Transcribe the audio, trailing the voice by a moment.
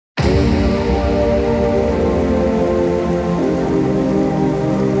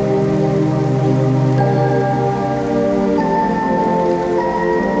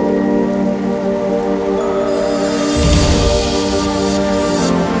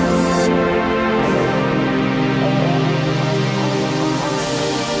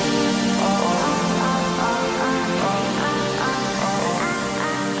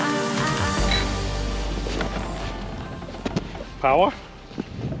power?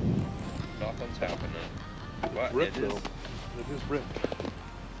 Nothing's happening. But Ripped it is. though. It is ripped.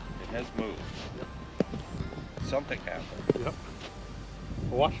 It has moved. Yep. Something happened. Yep.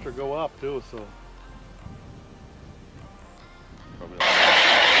 I watched her go up too, so. Probably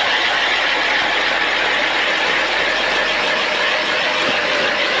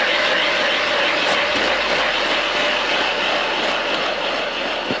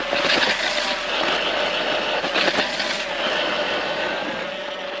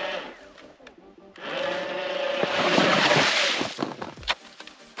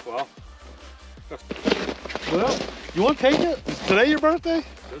Well, you want to take it? Is today your birthday?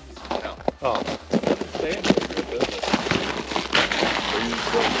 no. Oh. Stay good business. Or you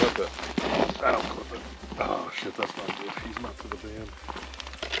just don't clip it. I don't clip it. Oh shit, that's not good. He's not for the band.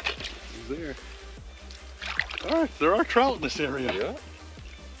 He's there. Alright, there are trout in this area. Yeah.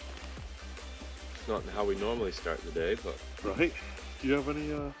 It's not how we normally start the day, but. Right. Do you have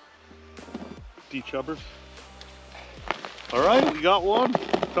any de-chubbers? Alright, we got one.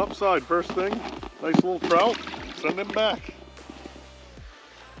 Top side, first thing. Nice little trout. Send him back.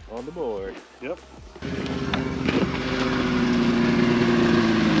 On the board. Yep.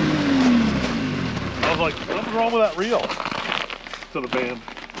 I was like, nothing wrong with that reel. To the band.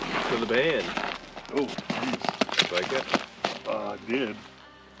 To the band. Oh, jeez. Like it? I did.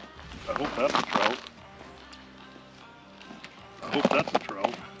 I hope that's a trout. I hope that's a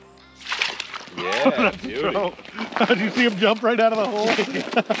trout. Yeah, That's a beauty. trout. Did you see him jump right out of the hole?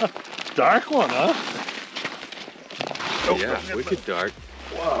 Dark one, huh? Oh, Yeah, wicked dark.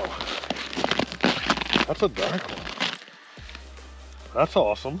 Wow. That's a dark one. That's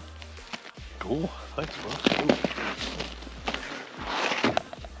awesome. Cool. Thanks, bro.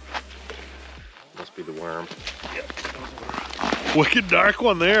 Must be the worm. Yep. Wicked dark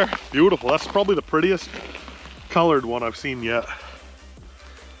one there. Beautiful. That's probably the prettiest colored one I've seen yet.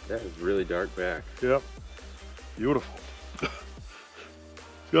 That is really dark back. Yep. Beautiful.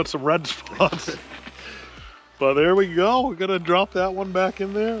 Got some red spots. But there we go. We're gonna drop that one back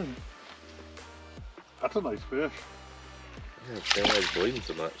in there. And that's a nice fish. Yeah, it's why he's bleeding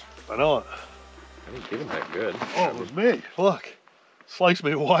so much. I know it. I didn't give him that good. Oh, it was me. Look. Sliced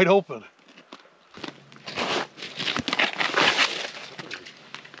me wide open.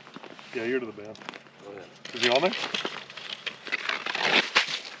 Yeah, you're to the band. Oh, yeah. Is he on there?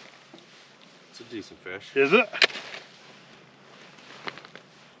 It's a decent fish. Is it?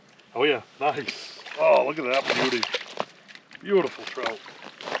 Oh yeah, nice. Oh, look at that beauty. Beautiful trout.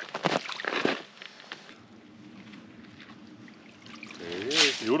 There he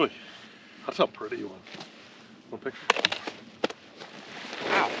is. Beauty. That's a pretty one. One picture.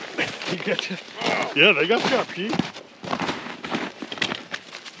 Ow! He get you? Yeah, they got sharp teeth.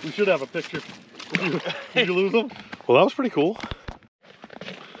 We should have a picture. Did you lose them? Well, that was pretty cool.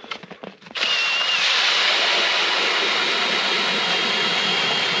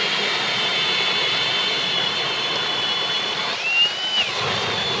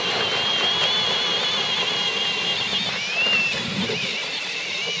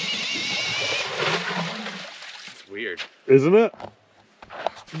 It's weird. Isn't it?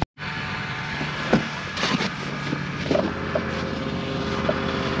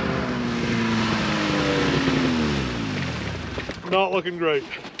 Not looking great.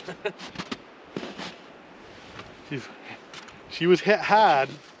 She was had,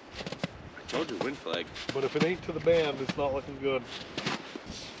 I told you, wind flag. but if it ain't to the band, it's not looking good.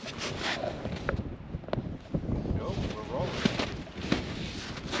 Nope, we're rolling.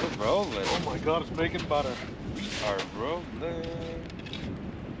 We're rolling. Oh my God, it's making butter. We are rolling.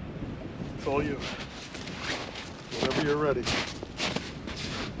 It's all you. Whenever you're ready. This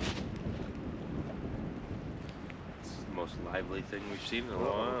is the most lively thing we've seen in a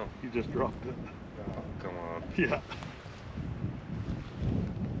while. You just dropped it. Oh, come on. Yeah.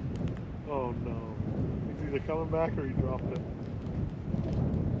 Oh no. He's either coming back or he dropped it.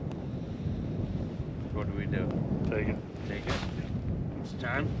 What do we do? Take it. Take it? It's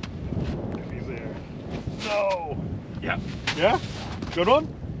time? If he's there. No! Yeah. Yeah? Good one?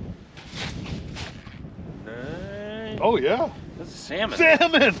 Nice. Oh yeah. That's a salmon.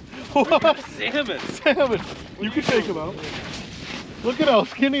 Salmon! What? Salmon. Salmon! You can take him out. Look at how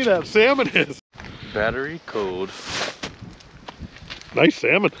skinny that salmon is. Battery code. Nice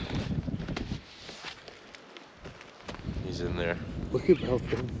salmon. He's in there. Look at how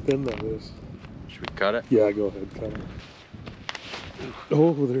thin that is. Should we cut it? Yeah, go ahead, cut it.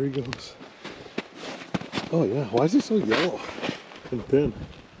 Oh, there he goes. Oh yeah, why is he so yellow and thin?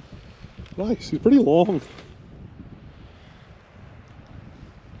 Nice, he's pretty long.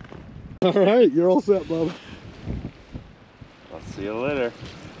 All right, you're all set, bub. All See you later.